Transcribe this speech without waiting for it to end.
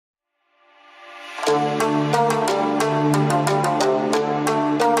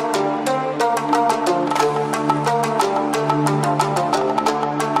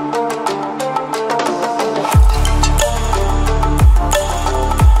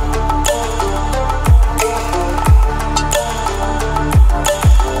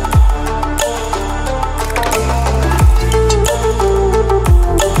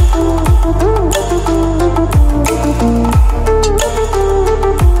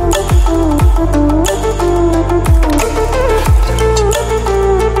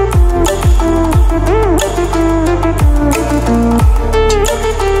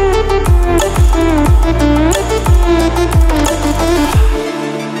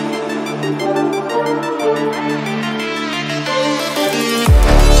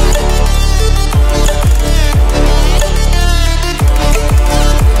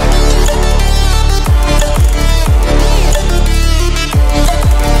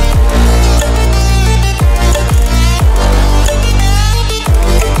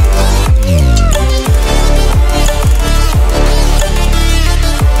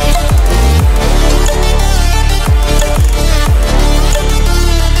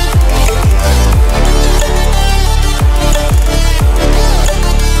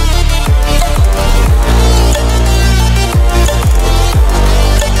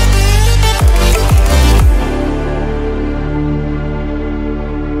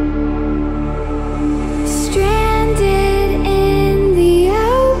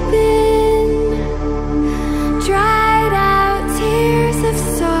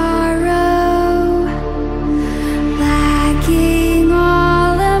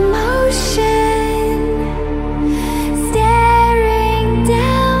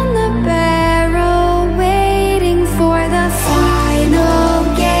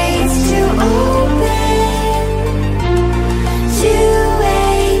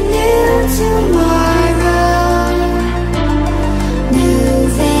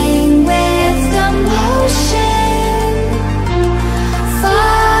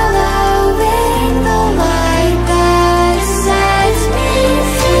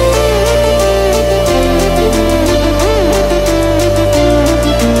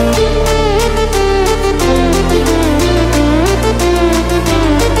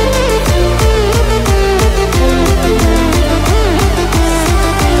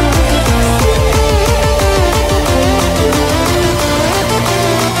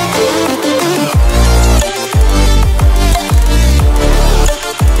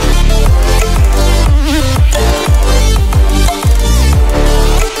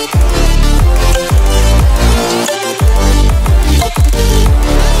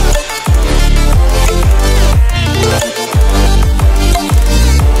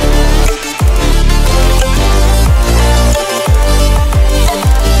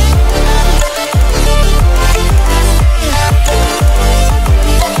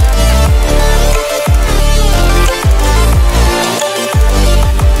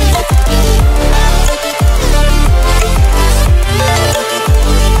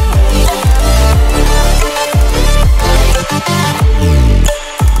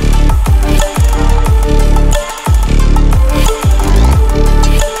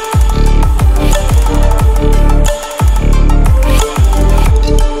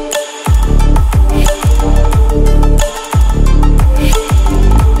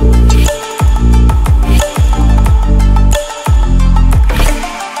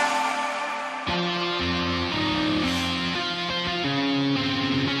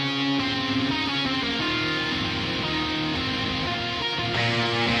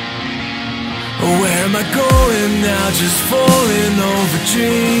am I going now? Just falling over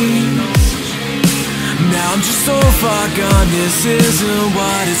dreams. Now I'm just so far gone, this isn't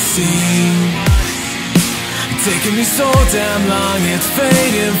what it seems. Taking me so damn long, it's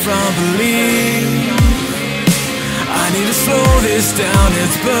fading from belief. I need to slow this down,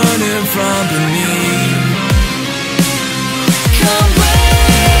 it's burning from beneath. Come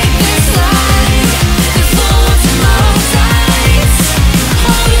break this line before tomorrow dies.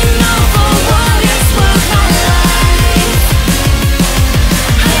 Holding on for what is worth my life.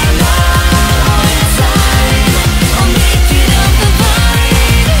 And now in time, I'll make it up the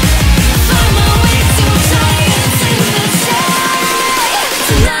vine. Find my way to giants in the sky.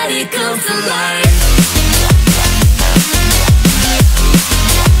 Tonight it comes to life.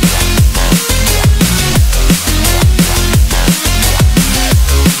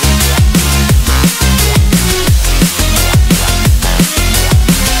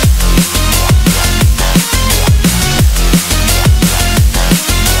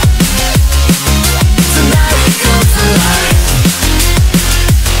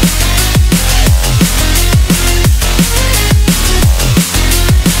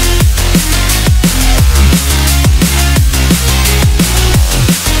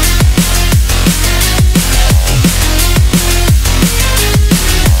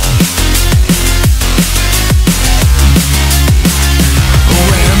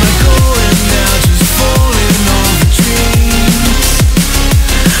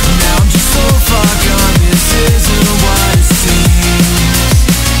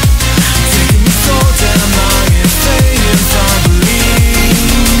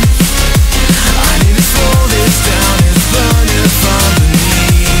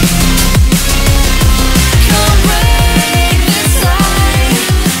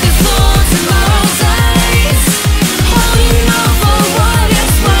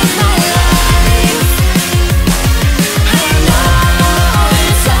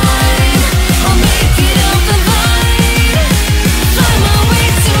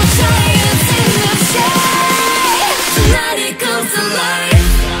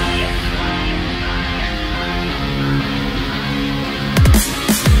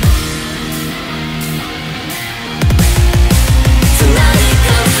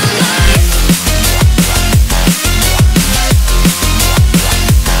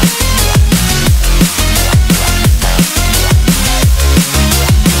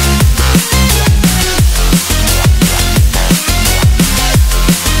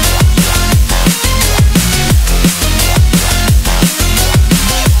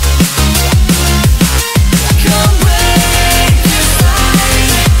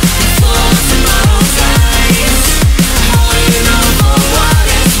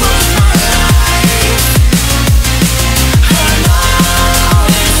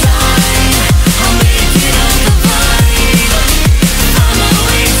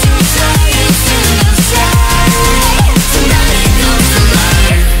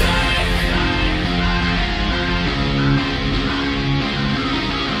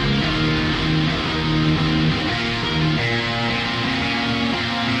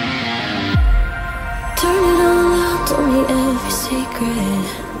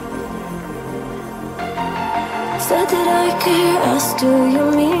 Said that I care, asked do you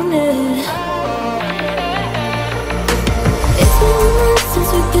mean it? It's been months since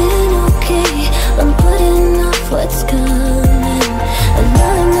we've been okay. I'm putting off what's coming.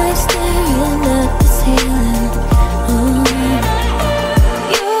 Another night staring at the ceiling.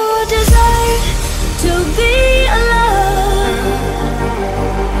 You desire to be alone,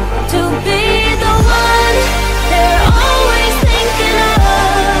 to be the one they're always thinking of.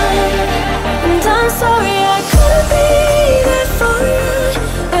 And I'm sorry I couldn't be there for you.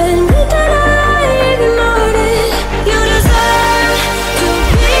 Admit that I ignored it. You deserve to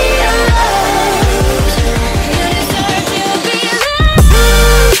be loved. You deserve to be loved.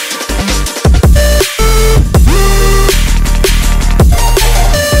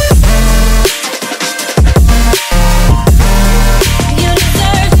 You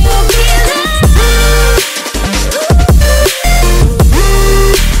deserve to be loved.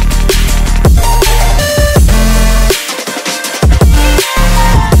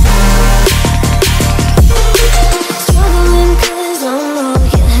 Struggling 'cause I'm all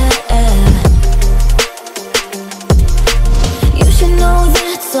you have. You should know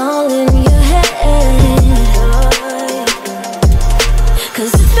that's all in